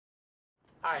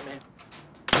All right, man.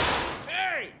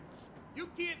 Hey! You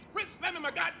kids quit slamming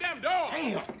my goddamn door!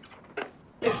 Damn.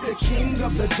 It's the king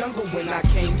of the jungle when I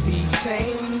can't be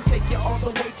tamed. Take you all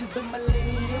the way to the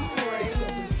millennium reign.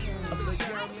 Of the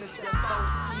young Mr.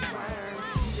 Funky Rhyme.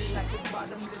 Eating like the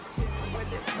bottomless pit when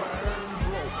it burn.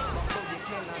 Bro, my flow you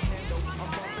cannot handle. I'm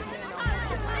bumping and I'm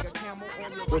bumping like a camel on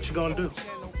your... What you gonna do?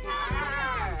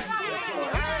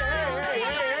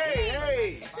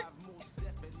 Hey!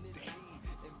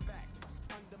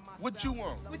 What you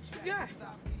want? What you got?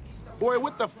 Boy,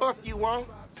 what the fuck you want?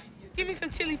 Give me some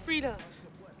chili Fritos.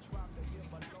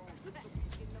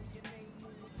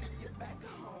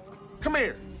 Come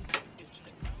here.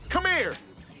 Come here.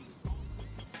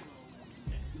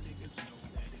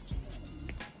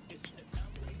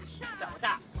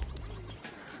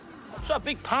 What's up,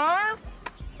 Big Perm?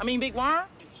 I mean, Big Worm?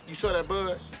 You saw that,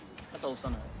 bud? That's old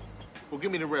son. Well,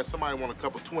 give me the rest. Somebody want a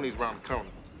couple 20s around the corner.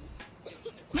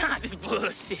 Nah, this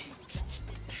bullshit.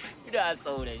 You know I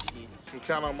sold that shit. You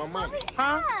count on my money.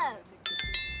 Huh?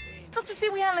 Don't you see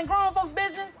we handling grown folks'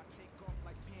 business?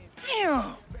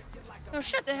 Damn. Yo,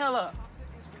 shut the hell up.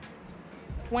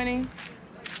 20,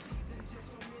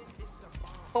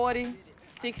 40,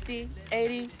 60,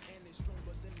 80,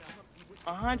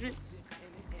 100,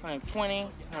 120,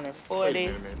 140. Wait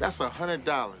a minute. That's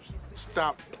 $100.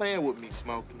 Stop playing with me,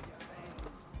 Smokey.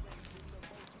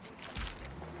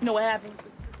 You know what happened?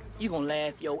 You gonna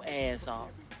laugh your ass off.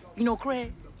 You know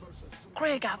Craig?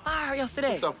 Craig got fired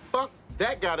yesterday. What the fuck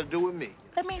that got to do with me?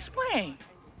 Let me explain.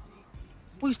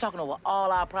 We was talking over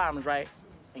all our problems, right?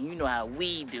 And you know how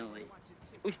we do it.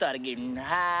 We started getting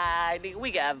high, nigga. We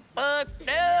got fucked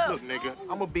up. Look, nigga,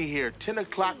 I'm gonna be here 10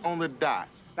 o'clock on the dot.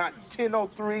 Not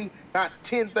 10:03, not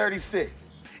 10:36.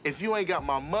 If you ain't got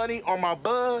my money or my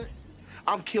bud,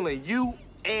 I'm killing you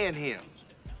and him.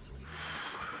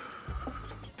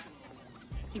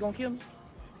 You gonna kill me?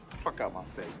 Fuck out my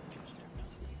face.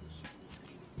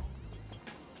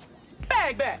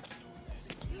 Bag back.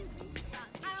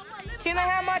 Can I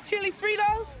have my chili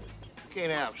Fritos?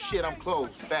 Can't have shit, I'm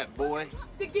closed, fat boy.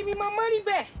 Then give me my money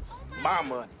back. My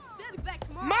money. They'll be back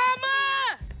tomorrow. Mama!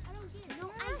 I don't get it. No,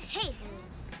 I hate him.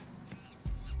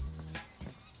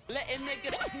 Letting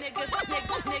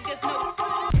niggas know.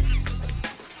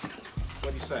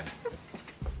 What'd he say?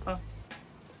 Huh?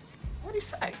 What'd he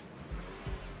say?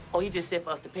 Oh, he just said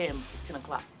for us to pay him 10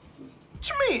 o'clock. What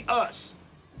you mean, us?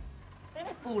 Man,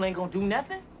 that fool ain't gonna do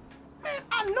nothing. Man,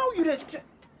 I know you didn't.